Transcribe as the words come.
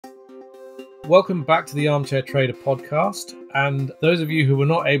Welcome back to the Armchair Trader podcast. And those of you who were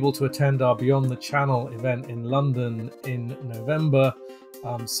not able to attend our Beyond the Channel event in London in November,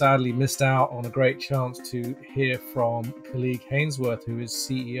 sadly missed out on a great chance to hear from Kaleeg Hainsworth, who is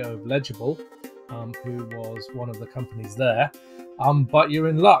CEO of Legible, who was one of the companies there. But you're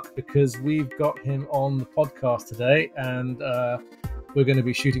in luck because we've got him on the podcast today, and we're going to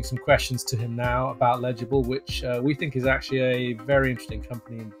be shooting some questions to him now about Legible, which we think is actually a very interesting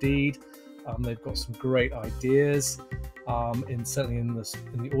company indeed. They've got some great ideas, certainly in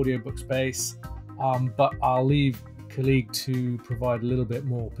the audiobook space. But I'll leave Kaleeg to provide a little bit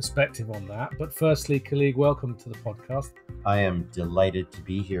more perspective on that. But firstly, Kaleeg, welcome to the podcast. I am delighted to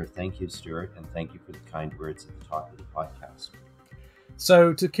be here. Thank you, Stuart, and thank you for the kind words at the top of the podcast.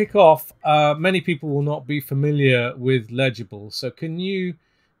 So to kick off, many people will not be familiar with Legible. So can you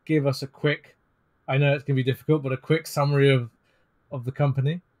give us a quick, I know it's going to be difficult, but a quick summary of the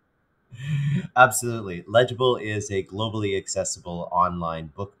company? Absolutely. Legible is a globally accessible online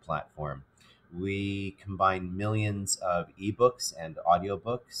book platform. We combine millions of ebooks and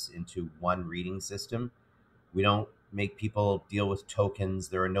audiobooks into one reading system. We don't make people deal with tokens.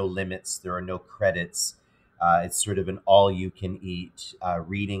 There are no limits. There are no credits. It's sort of an all-you-can-eat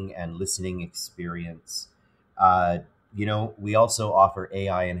reading and listening experience. We also offer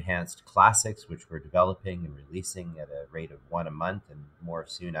AI-enhanced classics, which we're developing and releasing at a rate of one a month, and more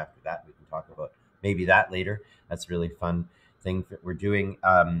soon after that. We can talk about maybe that later. That's a really fun thing that we're doing.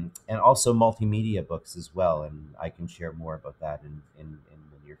 And also multimedia books as well, and I can share more about that in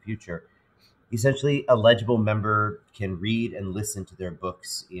the near future. Essentially, a Legible member can read and listen to their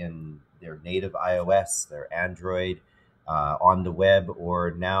books in their native iOS, their Android, on the web,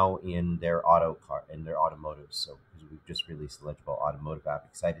 or now in their automotive. So we've just released the Legible Automotive app.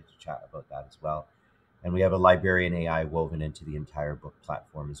 Excited to chat about that as well. And we have a librarian AI woven into the entire book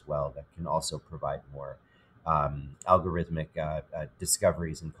platform as well that can also provide more algorithmic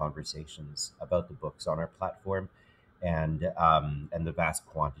discoveries and conversations about the books on our platform, and the vast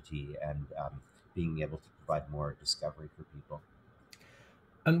quantity, and being able to provide more discovery for people.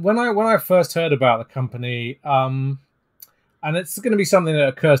 And when I first heard about the company, and it's going to be something that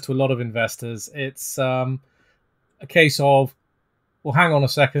occurs to a lot of investors, it's a case of, well, hang on a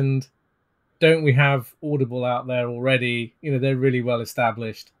second, don't we have Audible out there already? They're really well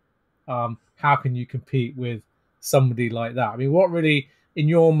established. How can you compete with somebody like that? I mean, what really, in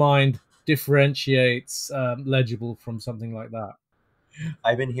your mind, differentiates Legible from something like that?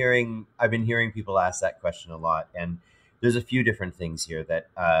 I've been hearing people ask that question a lot, and there's a few different things here that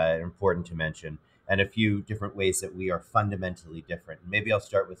are important to mention, and a few different ways that we are fundamentally different. Maybe I'll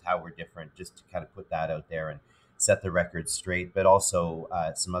start with how we're different, just to kind of put that out there and set the record straight, but also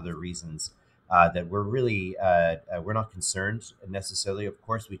some other reasons that we're really we're not concerned necessarily. Of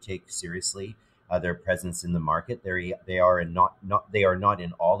course, we take seriously their presence in the market. They are not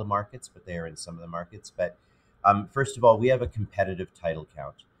in all the markets, but they are in some of the markets. But first of all, we have a competitive title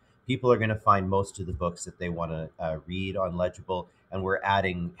count. People are going to find most of the books that they want to read on Legible, and we're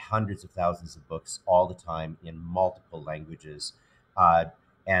adding hundreds of thousands of books all the time in multiple languages,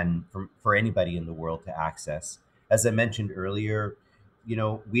 and for anybody in the world to access. As I mentioned earlier,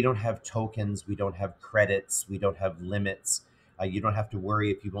 we don't have tokens, we don't have credits, we don't have limits. You don't have to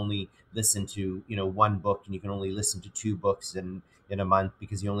worry if you've only listened to one book, and you can only listen to 2 books in a month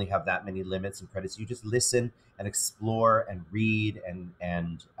because you only have that many limits and credits. You just listen and explore and read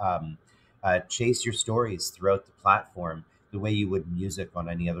and chase your stories throughout the platform the way you would music on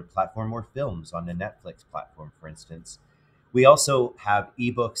any other platform, or films on a Netflix platform, for instance. We also have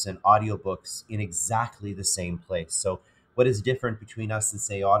ebooks and audiobooks in exactly the same place. So what is different between us and,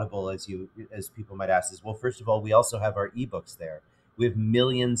 say, Audible, as people might ask, is, well, first of all, we also have our ebooks there. We have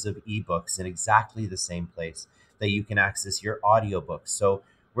millions of ebooks in exactly the same place that you can access your audiobooks. So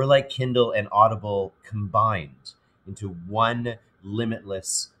we're like Kindle and Audible combined into one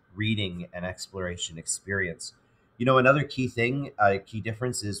limitless reading and exploration experience. Another key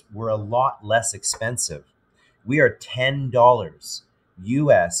difference is we're a lot less expensive. We are $10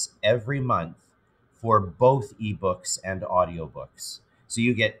 US every month for both ebooks and audiobooks. So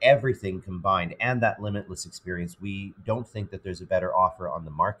you get everything combined and that limitless experience. We don't think that there's a better offer on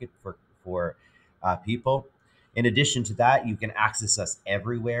the market for people. In addition to that, you can access us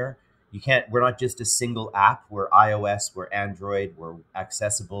everywhere. We're not just a single app. We're iOS, we're Android, we're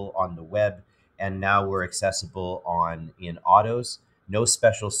accessible on the web, and now we're accessible in autos. No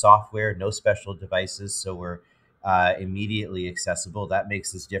special software, no special devices. So we're immediately accessible. That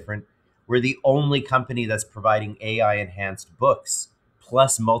makes us different. We're the only company that's providing AI-enhanced books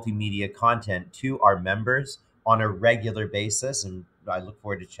plus multimedia content to our members on a regular basis, and I look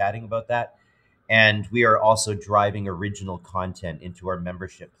forward to chatting about that. And we are also driving original content into our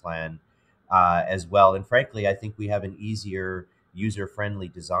membership plan as well. And frankly, I think we have an easier, user-friendly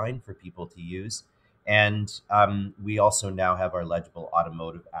design for people to use. And we also now have our Legible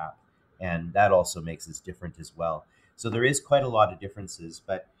automotive app, and that also makes us different as well. So there is quite a lot of differences,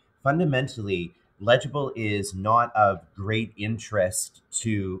 but fundamentally, Legible is not of great interest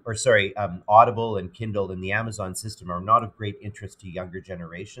to, or sorry, Audible and Kindle and the Amazon system are not of great interest to younger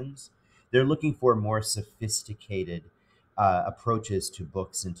generations. They're looking for more sophisticated approaches to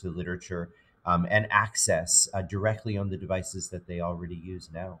books and to literature, and access directly on the devices that they already use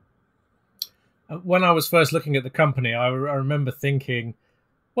now. When I was first looking at the company, I remember thinking,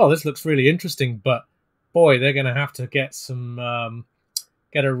 well, this looks really interesting, but boy, they're going to have to get some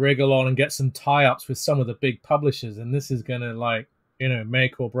get a wriggle on and get some tie-ups with some of the big publishers, and this is going to, like,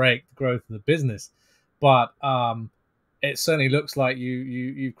 make or break the growth of the business. But it certainly looks like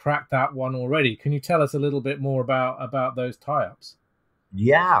you cracked that one already. Can you tell us a little bit more about those tie-ups?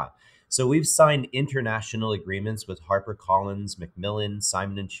 Yeah. So we've signed international agreements with HarperCollins, Macmillan,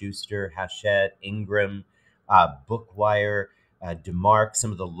 Simon & Schuster, Hachette, Ingram, Bookwire, DeMarc,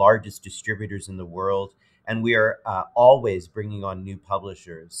 some of the largest distributors in the world. And we are always bringing on new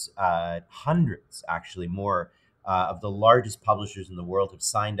publishers. Hundreds, actually, more of the largest publishers in the world have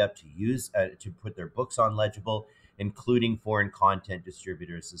signed up to use to put their books on Legible, including foreign content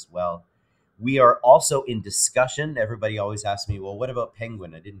distributors as well. We are also in discussion. Everybody always asks me, well, what about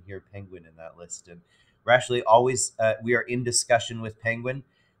Penguin? I didn't hear Penguin in that list. And we're actually always, we are in discussion with Penguin.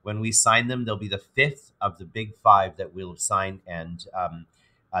 When we sign them, they'll be the fifth of the big five that we'll have signed, and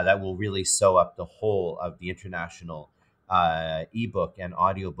that will really sew up the whole of the international ebook and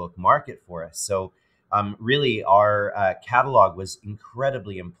audiobook market for us. So really, our catalog was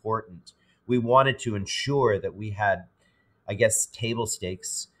incredibly important. We wanted to ensure that we had, I guess, table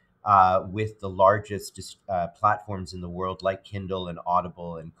stakes with the largest platforms in the world, like Kindle and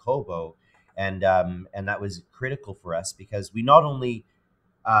Audible and Kobo, and that was critical for us because we not only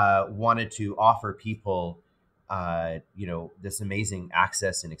wanted to offer people, this amazing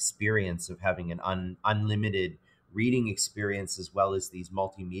access and experience of having an unlimited reading experience, as well as these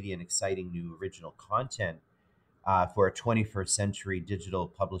multimedia and exciting new original content for a 21st century digital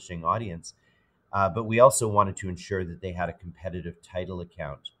publishing audience. But we also wanted to ensure that they had a competitive title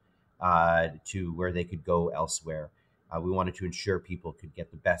account to where they could go elsewhere. We wanted to ensure people could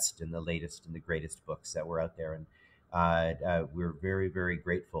get the best and the latest and the greatest books that were out there. And we're very, very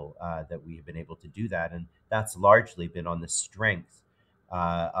grateful that we have been able to do that. And that's largely been on the strength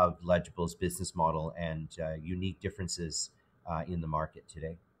of Legible's business model and unique differences in the market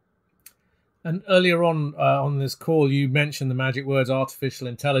today. And earlier on this call, you mentioned the magic words artificial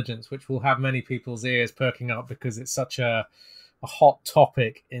intelligence, which will have many people's ears perking up because it's such a hot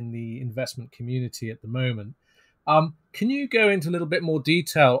topic in the investment community at the moment. Can you go into a little bit more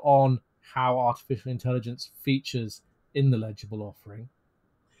detail on how artificial intelligence features in the Legible offering?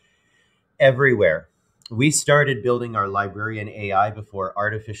 Everywhere. We started building our librarian AI before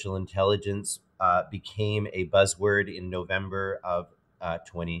artificial intelligence became a buzzword in November of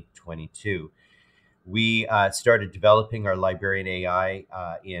 2022. We started developing our librarian AI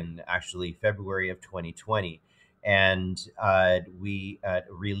in actually February of 2020, and we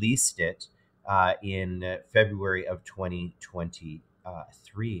released it in February of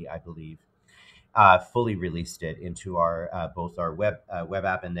 2023, I believe. Fully released it into our both our web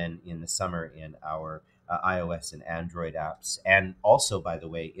app, and then in the summer in our iOS and Android apps, and also, by the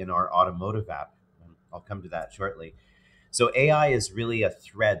way, in our automotive app. I'll come to that shortly. So AI is really a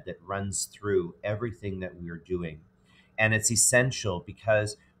thread that runs through everything that we're doing, and it's essential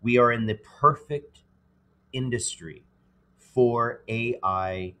because we are in the perfect industry for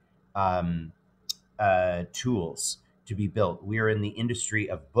AI tools to be built. We are in the industry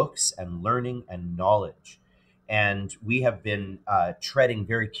of books and learning and knowledge. And we have been treading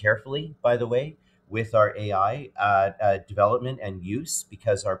very carefully, by the way, with our AI development and use,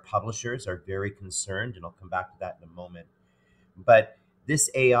 because our publishers are very concerned, and I'll come back to that in a moment. But this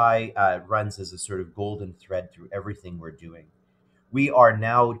AI runs as a sort of golden thread through everything we're doing. We are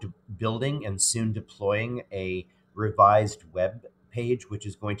now building and soon deploying a revised web page, which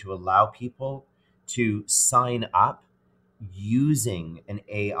is going to allow people to sign up using an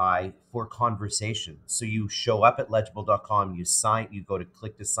AI for conversation. So you show up at legible.com, you go to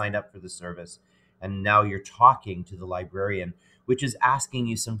click to sign up for the service, and now you're talking to the librarian, which is asking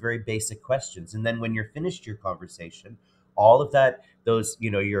you some very basic questions. And then when you're finished your conversation, all of that, those,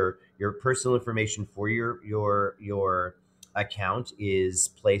 your personal information for your account is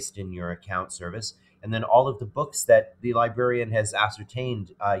placed in your account service, And then all of the books that the librarian has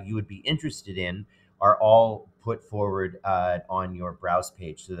ascertained you would be interested in are all put forward on your browse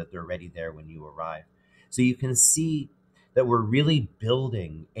page so that they're ready there when you arrive. So you can see that we're really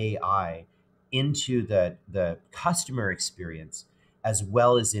building AI into the customer experience as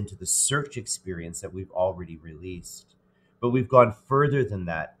well as into the search experience that we've already released. But we've gone further than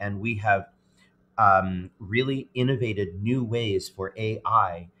that, and we have really innovated new ways for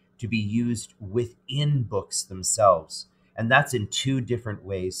AI to be used within books themselves. And that's in two different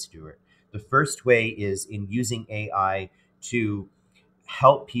ways, Stuart. The first way is in using AI to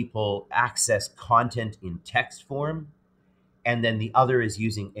help people access content in text form. And then the other is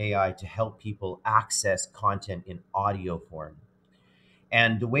using AI to help people access content in audio form.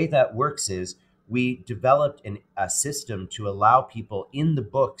 And the way that works is we developed a system to allow people in the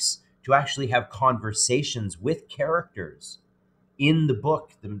books to actually have conversations with characters in the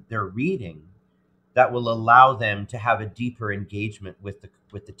book they're reading that will allow them to have a deeper engagement with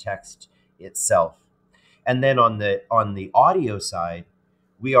the text itself. And then on the audio side,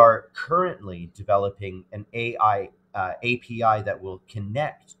 we are currently developing an AI API that will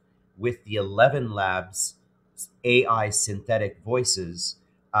connect with the 11 Labs AI synthetic voices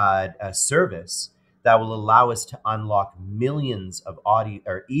service that will allow us to unlock millions of audio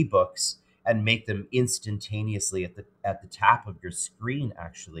or ebooks and make them instantaneously at the tap of your screen,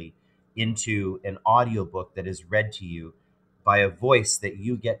 actually, into an audiobook that is read to you by a voice that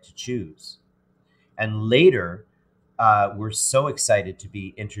you get to choose. And later, we're so excited to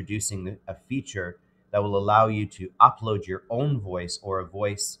be introducing a feature that will allow you to upload your own voice or a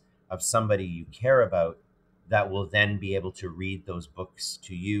voice of somebody you care about that will then be able to read those books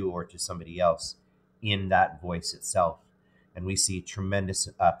to you or to somebody else in that voice itself. And we see tremendous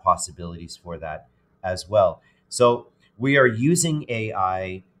possibilities for that as well. So we are using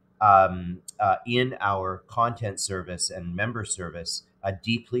AI in our content service and member service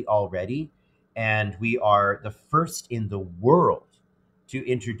deeply already. And we are the first in the world to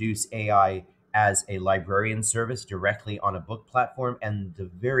introduce AI as a librarian service directly on a book platform, and the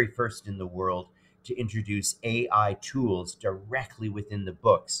very first in the world to introduce AI tools directly within the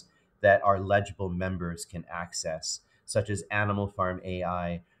books that our Legible members can access, such as Animal Farm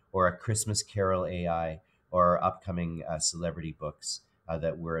AI or a Christmas Carol AI or our upcoming celebrity books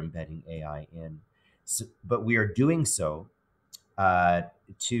that we're embedding AI in. But we are doing so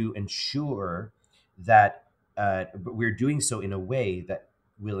to ensure that but we're doing so in a way that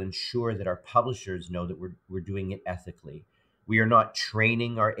will ensure that our publishers know that we're doing it ethically. We are not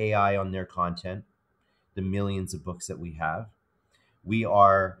training our AI on their content, the millions of books that we have. We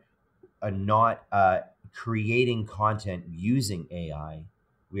are not creating content using AI.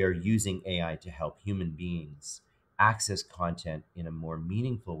 We are using AI to help human beings access content in a more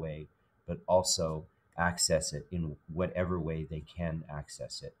meaningful way, but also access it in whatever way they can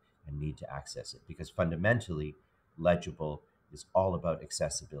access it and need to access it. Because fundamentally, Legible is all about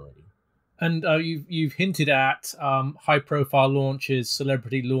accessibility. And you've hinted at high profile launches,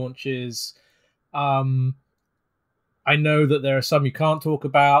 celebrity launches. I know that there are some you can't talk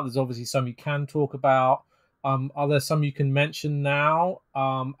about. There's obviously some you can talk about. Are there some you can mention now?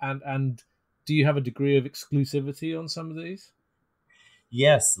 And do you have a degree of exclusivity on some of these?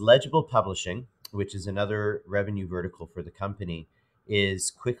 Yes, Legible Publishing, which is another revenue vertical for the company,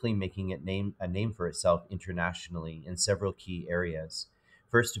 is quickly making a name for itself internationally in several key areas.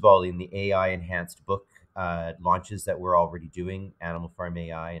 First of all, in the AI enhanced book launches that we're already doing, Animal Farm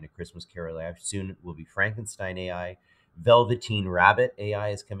AI and A Christmas Carol AI. Soon it will be Frankenstein AI. Velveteen Rabbit AI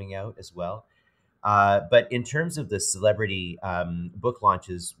is coming out as well. But in terms of the celebrity book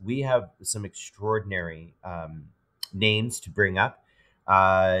launches, we have some extraordinary names to bring up,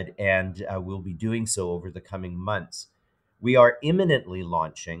 and we'll be doing so over the coming months. We are imminently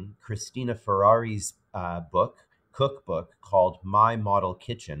launching Christina Ferrari's cookbook called My Model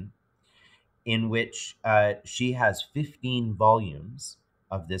Kitchen, in which she has 15 volumes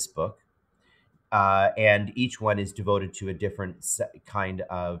of this book, and each one is devoted to a different kind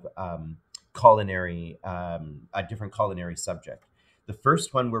of a different culinary subject. The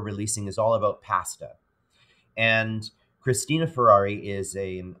first one we're releasing is all about pasta. And Christina Ferrari is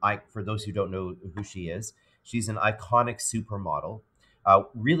for those who don't know who she is, she's an iconic supermodel,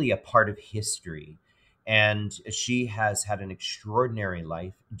 really a part of history. And she has had an extraordinary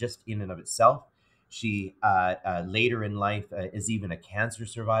life just in and of itself. She later in life is even a cancer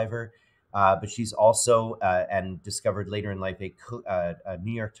survivor, but she's also, and discovered later in life, a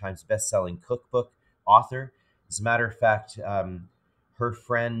New York Times best-selling cookbook author. As a matter of fact, her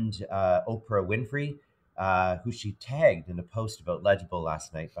friend Oprah Winfrey, who she tagged in a post about Legible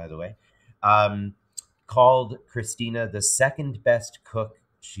last night, by the way, called Christina the second best cook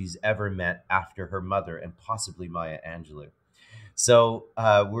she's ever met after her mother and possibly Maya Angelou. So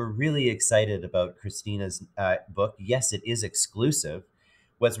we're really excited about Christina's book. Yes, it is exclusive.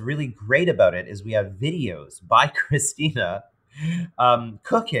 What's really great about it is we have videos by Christina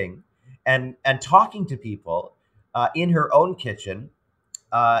cooking and talking to people in her own kitchen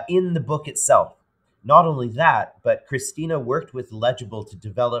in the book itself. Not only that, but Christina worked with Legible to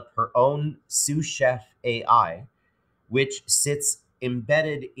develop her own sous chef AI, which sits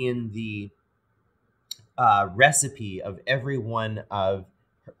embedded in the recipe of every one of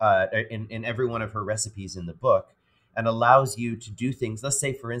in every one of her recipes in the book, and allows you to do things. Let's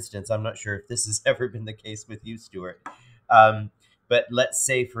say, for instance, I'm not sure if this has ever been the case with you, Stuart, but let's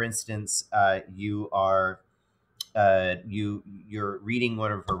say, for instance, you are you're reading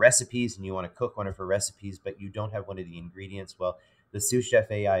one of her recipes and you want to cook one of her recipes, but you don't have one of the ingredients. Well, the sous chef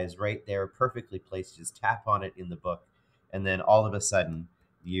AI is right there, perfectly placed. Just tap on it in the book, and then all of a sudden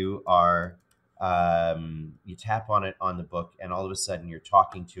you are you tap on it on the book, and all of a sudden you're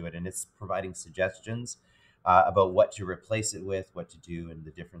talking to it, and it's providing suggestions about what to replace it with, what to do, and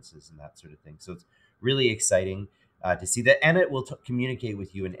the differences and that sort of thing. So it's really exciting to see that, and it will communicate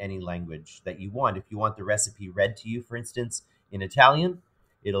with you in any language that you want. If you want the recipe read to you, for instance, in Italian,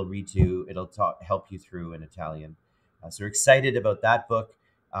 it'll help you through in Italian. So we're excited about that book.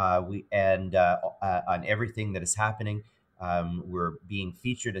 On everything that is happening. We're being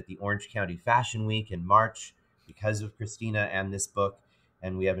featured at the Orange County Fashion Week in March because of Christina and this book,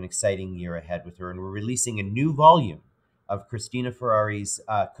 and we have an exciting year ahead with her. And we're releasing a new volume of Christina Ferrari's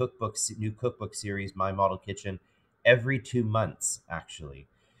new cookbook series, My Model Kitchen, every 2 months, actually.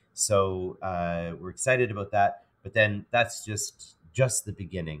 So we're excited about that. But then that's just the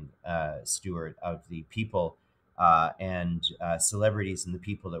beginning, Stuart, of the people and celebrities and the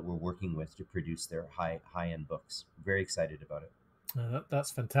people that we're working with to produce their high-end books. Very excited about it.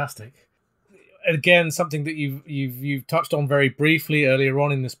 That's fantastic. Again, something that you've touched on very briefly earlier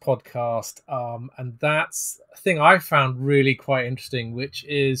on in this podcast, and that's a thing I found really quite interesting, which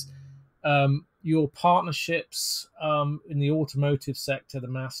is your partnerships in the automotive sector, the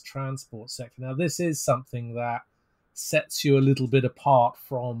mass transport sector. Now, this is something that sets you a little bit apart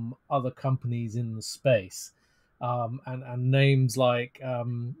from other companies in the space. And names like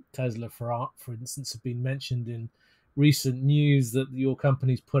Tesla, for instance, have been mentioned in recent news that your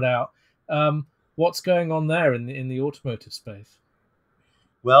company's put out. What's going on there in the automotive space?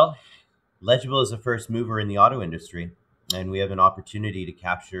 Well, Legible is a first mover in the auto industry, and we have an opportunity to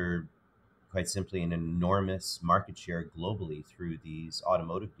capture, quite simply, an enormous market share globally through these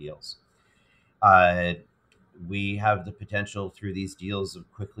automotive deals. We have the potential through these deals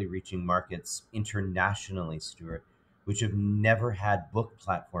of quickly reaching markets internationally, Stuart, which have never had book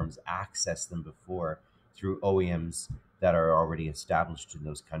platforms access them before through OEMs that are already established in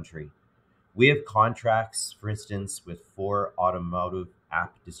those countries. We have contracts, for instance, with 4 automotive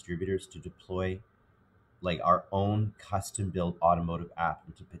app distributors to deploy like our own custom-built automotive app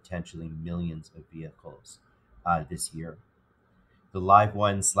into potentially millions of vehicles this year. The Live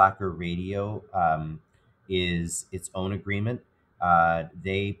One Slacker Radio is its own agreement.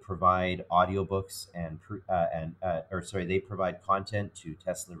 They provide audiobooks they provide content to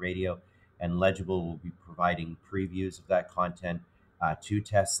Tesla Radio, and Legible will be providing previews of that content to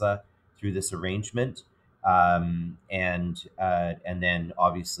Tesla through this arrangement. And then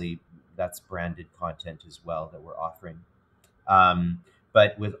obviously that's branded content as well that we're offering.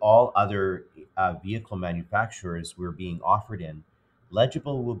 But with all other vehicle manufacturers we're being offered in,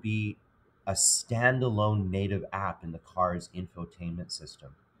 Legible will be a standalone native app in the car's infotainment system.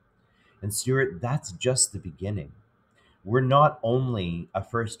 And Stuart, that's just the beginning. We're not only a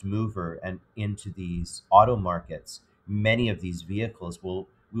first mover and into these auto markets, many of these vehicles we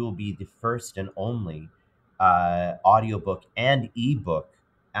will be the first and only audiobook and ebook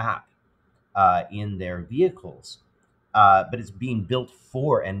app in their vehicles. But it's being built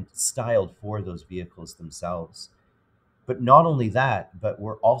for and styled for those vehicles themselves. But not only that, but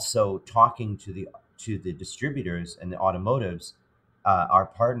we're also talking to the distributors and the automotives, our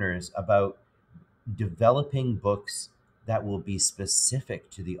partners, about developing books that will be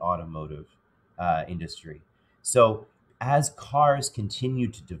specific to the automotive industry. So as cars continue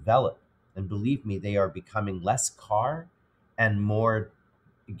to develop, and believe me, they are becoming less car and more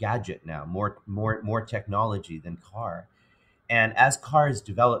gadget now, more technology than car. And as cars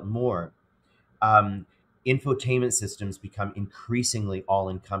develop more, infotainment systems become increasingly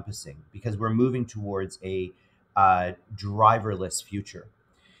all-encompassing because we're moving towards a driverless future.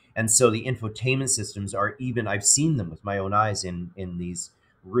 And so the infotainment systems are I've seen them with my own eyes in these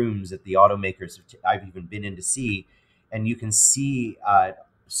rooms at the automakers I've even been in to see, and you can see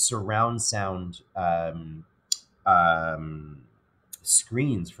surround sound um,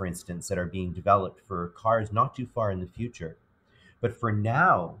 screens, for instance, that are being developed for cars not too far in the future. But for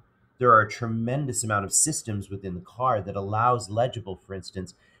now, there are a tremendous amount of systems within the car that allows Legible, for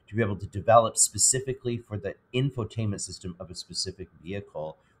instance, to be able to develop specifically for the infotainment system of a specific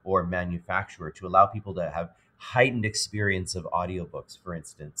vehicle or manufacturer to allow people to have heightened experience of audiobooks, for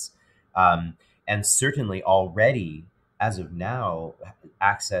instance. And certainly already, as of now,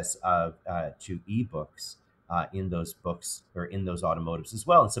 access of to ebooks in those books or in those automotives as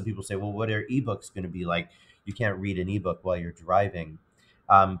well. And some people say, well, what are ebooks going to be like? You can't read an ebook while you're driving.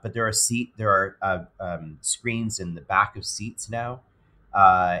 But there are screens in the back of seats now,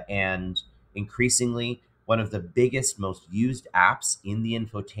 and increasingly, one of the biggest, most used apps in the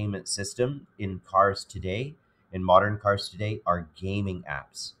infotainment system in cars today, in modern cars today, are gaming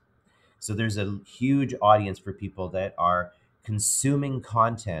apps. So there's a huge audience for people that are consuming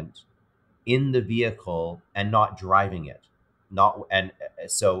content in the vehicle and not driving it. Not and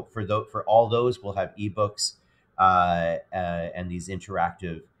So for all those, we'll have ebooks and these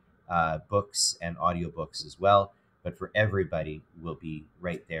interactive books and audiobooks as well. But for everybody, we'll be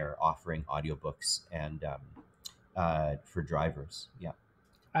right there offering audiobooks and for drivers. Yeah.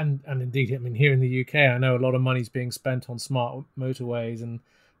 And indeed, I mean, here in the UK, I know a lot of money's being spent on smart motorways and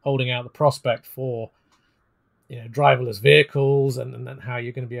holding out the prospect for, driverless vehicles and how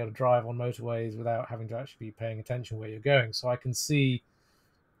you're going to be able to drive on motorways without having to actually be paying attention where you're going. So I can see,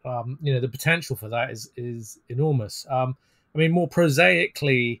 the potential for that is enormous. I mean, more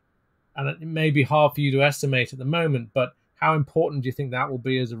prosaically, and it may be hard for you to estimate at the moment, but how important do you think that will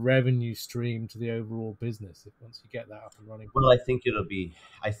be as a revenue stream to the overall business if once you get that up and running? Well, I think it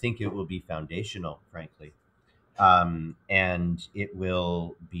will be foundational, frankly. And it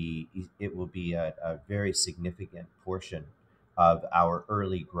will be a very significant portion of our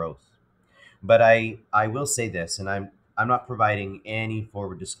early growth. But I will say this, and I'm not providing any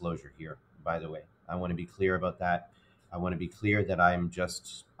forward disclosure here, by the way. I want to be clear about that. I want to be clear that I'm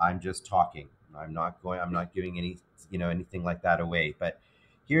just talking. I'm not giving anything like that away. But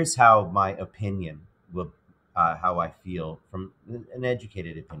here's how my opinion will how I feel from an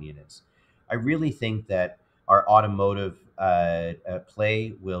educated opinion is. I really think that our automotive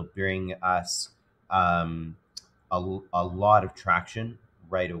play will bring us a lot of traction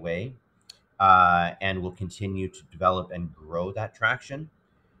right away, and will continue to develop and grow that traction.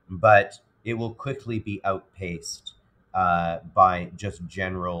 But it will quickly be outpaced by just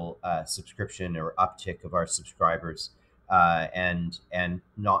general subscription or uptick of our subscribers, and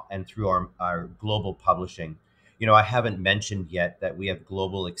through our global publishing. I haven't mentioned yet that we have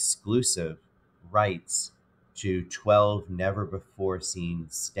global exclusive rights to 12 never before seen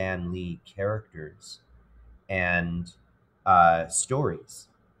Stan Lee characters and stories,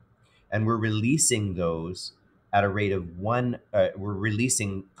 and we're releasing those at a rate of one. We're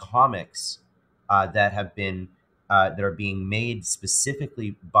releasing comics that are being made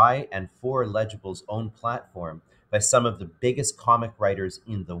specifically by and for Legible's own platform by some of the biggest comic writers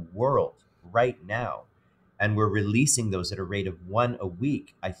in the world right now. And we're releasing those at a rate of one a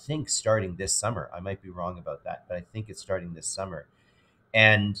week, I think, starting this summer. I might be wrong about that, but I think it's starting this summer.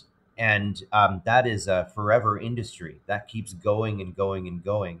 And that is a forever industry that keeps going and going and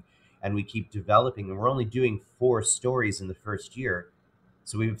going, and we keep developing. And we're only doing 4 stories in the first year,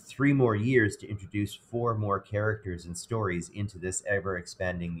 so we have 3 more years to introduce 4 more characters and stories into this ever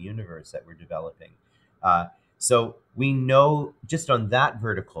expanding universe that we're developing. So we know, just on that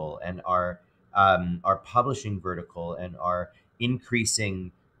vertical and our publishing vertical and our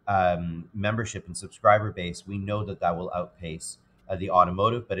increasing membership and subscriber base, we know that will outpace the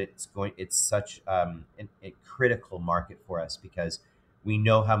automotive. But it's such a critical market for us, because we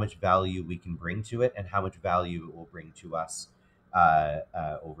know how much value we can bring to it and how much value it will bring to us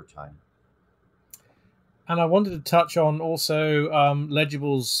over time. And I wanted to touch on also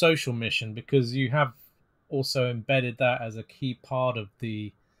Legible's social mission, because you have also embedded that as a key part of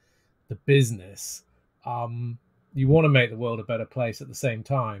the business. You want to make the world a better place at the same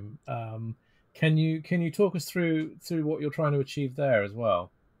time. Can you talk us through what you're trying to achieve there as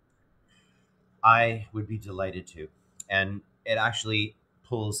well? I would be delighted to. And it actually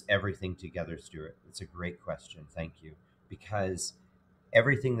pulls everything together, Stuart. It's a great question. Thank you. Because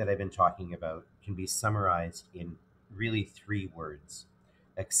everything that I've been talking about can be summarized in really 3 words: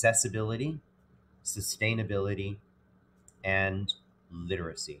 accessibility, sustainability, and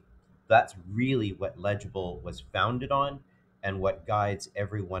literacy. That's really what Legible was founded on and what guides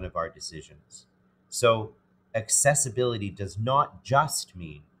every one of our decisions. So accessibility does not just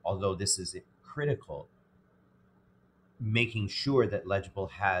mean, although this is critical, making sure that Legible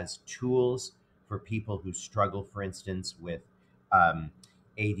has tools for people who struggle, for instance, with um,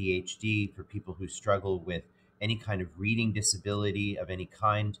 ADHD, for people who struggle with any kind of reading disability of any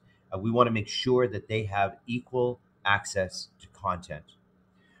kind. We want to make sure that they have equal access to content.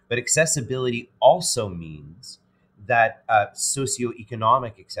 But accessibility also means that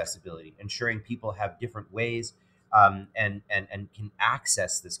socioeconomic accessibility, ensuring people have different ways and can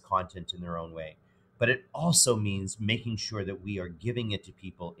access this content in their own way. But it also means making sure that we are giving it to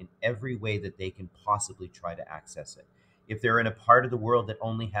people in every way that they can possibly try to access it. If they're in a part of the world that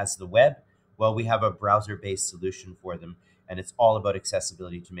only has the web, well, we have a browser-based solution for them, and it's all about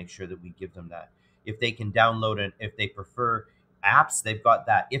accessibility to make sure that we give them that. If they can download it, if they prefer apps, they've got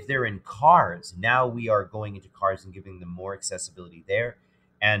that. If they're in cars, now we are going into cars and giving them more accessibility there.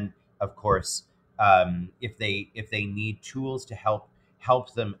 And of course, if they need tools to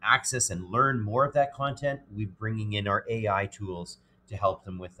help them access and learn more of that content, we're bringing in our AI tools to help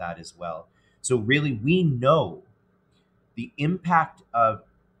them with that as well. So really, we know the impact of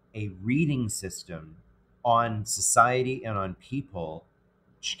a reading system on society and on people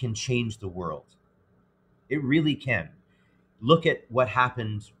can change the world. It really can. Look at what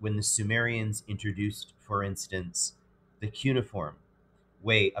happened when the Sumerians introduced, for instance, the cuneiform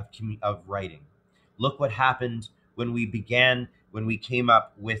way of writing. Look what happened when we came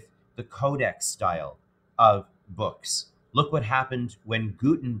up with the codex style of books. Look what happened when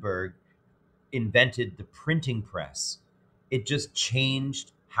Gutenberg invented the printing press. It just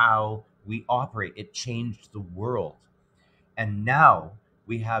changed how we operate. It changed the world. And now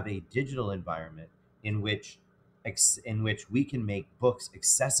we have a digital environment in which we can make books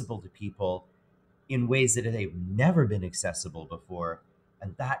accessible to people in ways that they've never been accessible before,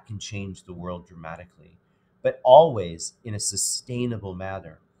 and that can change the world dramatically, but always in a sustainable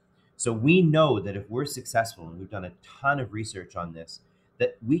manner. So we know that if we're successful, and we've done a ton of research on this,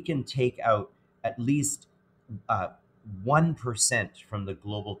 that we can take out at least 1% from the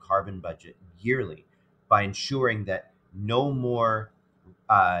global carbon budget yearly by ensuring that no more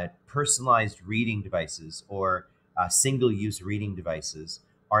personalized reading devices or single-use reading devices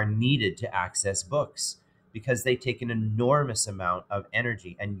are needed to access books, because they take an enormous amount of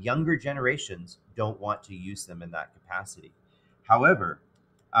energy, and younger generations don't want to use them in that capacity. However,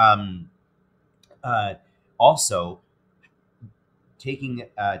 um, also taking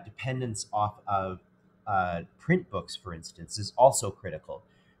dependence off of print books, for instance, is also critical,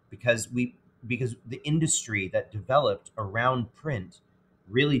 because the industry that developed around print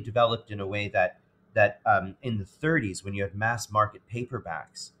really developed in a way that in the 30s, when you had mass market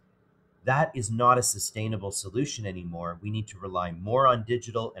paperbacks, that is not a sustainable solution anymore. We need to rely more on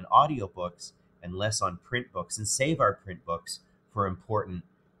digital and audiobooks and less on print books, and save our print books for important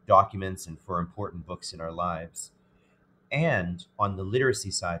documents and for important books in our lives. And on the literacy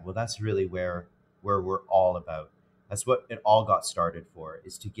side, well, that's really where we're all about. That's what it all got started for,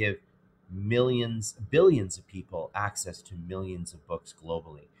 is to give millions, billions of people access to millions of books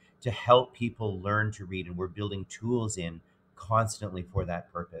globally, to help people learn to read. And we're building tools in constantly for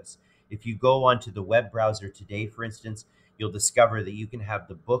that purpose. If you go onto the web browser today, for instance, you'll discover that you can have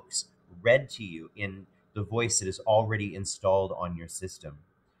the books read to you in the voice that is already installed on your system,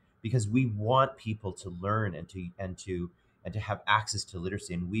 because we want people to learn and to have access to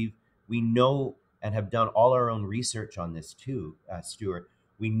literacy. And we know and have done all our own research on this too, Stuart.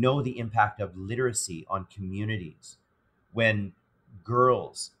 We know the impact of literacy on communities. When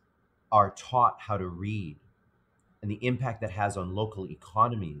girls are taught how to read, and the impact that has on local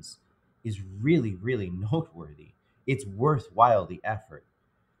economies is really, really noteworthy. It's worthwhile the effort.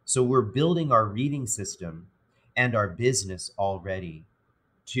 So we're building our reading system and our business already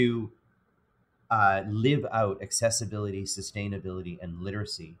to live out accessibility, sustainability, and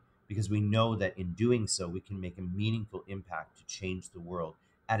literacy, because we know that in doing so, we can make a meaningful impact to change the world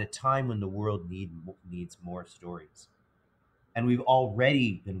at a time when the world needs more stories. And we've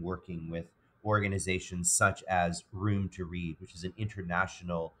already been working with organizations such as Room to Read, which is an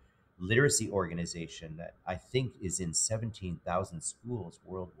international literacy organization that I think is in 17,000 schools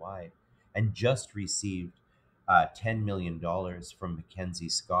worldwide, and just received $10 million from Mackenzie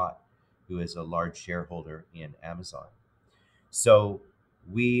Scott, who is a large shareholder in Amazon. So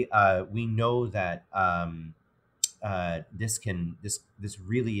we know that this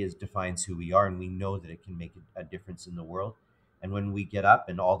really defines who we are, and we know that it can make a difference in the world. And when we get up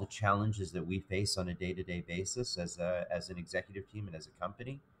and all the challenges that we face on a day-to-day basis as an executive team and as a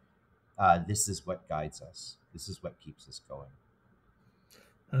company, this is what guides us. This is what keeps us going.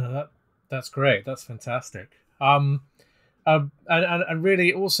 That's great. That's fantastic. And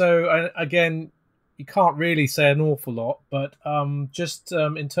really also, again, you can't really say an awful lot, but just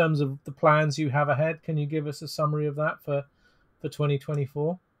in terms of the plans you have ahead, can you give us a summary of that for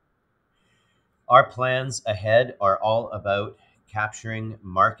 2024? Our plans ahead are all about capturing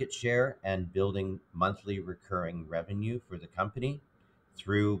market share and building monthly recurring revenue for the company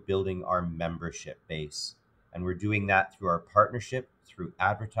through building our membership base. And we're doing that through our partnership, through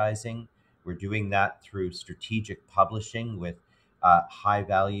advertising. We're doing that through strategic publishing with high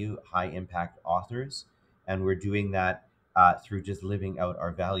value, high impact authors. And we're doing that through just living out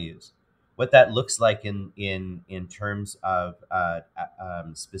our values. What that looks like in terms of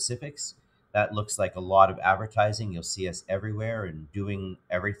specifics, that looks like a lot of advertising. You'll see us everywhere and doing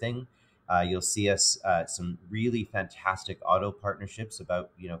everything. You'll see us some really fantastic auto partnerships about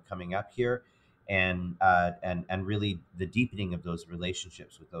coming up here, and really the deepening of those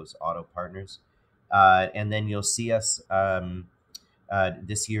relationships with those auto partners. And then you'll see us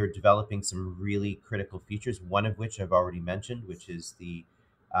this year developing some really critical features. One of which I've already mentioned, which is the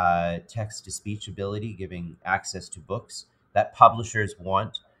text to speech ability, giving access to books that publishers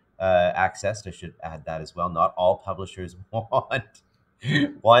want accessed. I should add that as well. Not all publishers want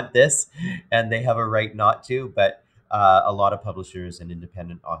this, and they have a right not to, but a lot of publishers and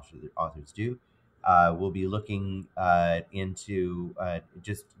independent authors do. We'll be looking into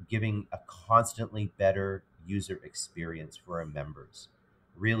just giving a constantly better user experience for our members.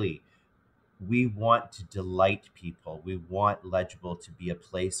 Really, we want to delight people. We want Legible to be a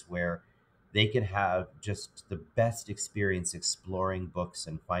place where they can have just the best experience exploring books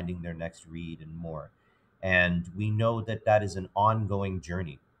and finding their next read and more. And we know that that is an ongoing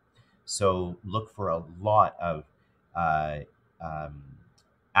journey. So look for a lot of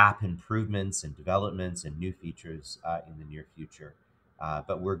app improvements and developments and new features in the near future.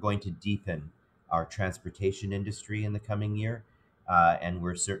 But we're going to deepen our transportation industry in the coming year. And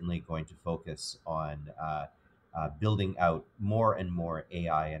we're certainly going to focus on building out more and more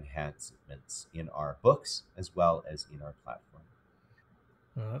AI enhancements in our books as well as in our platform.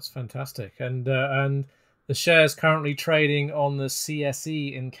 Oh, that's fantastic. And the share's currently trading on the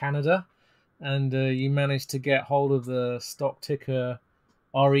CSE in Canada, and you managed to get hold of the stock ticker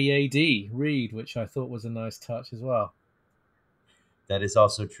READ, which I thought was a nice touch as well. That is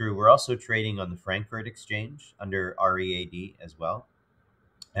also true. We're also trading on the Frankfurt Exchange under READ as well.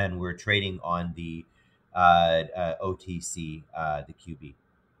 And we're trading on the OTC, the QB,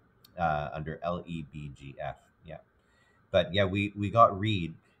 under LEBGF. Yeah. But yeah, we got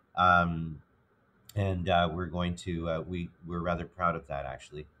Read. And we're going to, we're rather proud of that,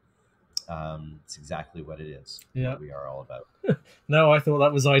 actually. It's exactly what it is. Yeah. What we are all about. No, I thought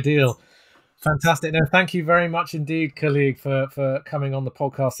that was ideal. Fantastic. No, thank you very much indeed, Kaleeg, for coming on the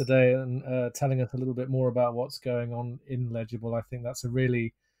podcast today and telling us a little bit more about what's going on in Legible. I think that's a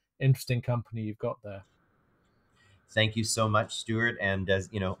really interesting company you've got there. Thank you so much, Stuart, and as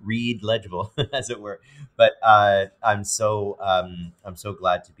read Legible, as it were. But I'm so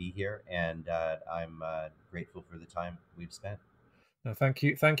glad to be here, and I'm grateful for the time we've spent. No, thank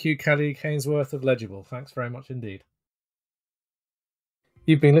you, Kaleeg Hainsworth of Legible. Thanks very much indeed.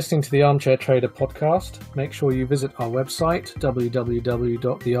 You've been listening to the Armchair Trader podcast. Make sure you visit our website,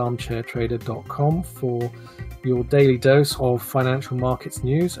 www.thearmchairtrader.com, for your daily dose of financial markets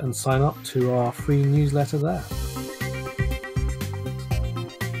news and sign up to our free newsletter there.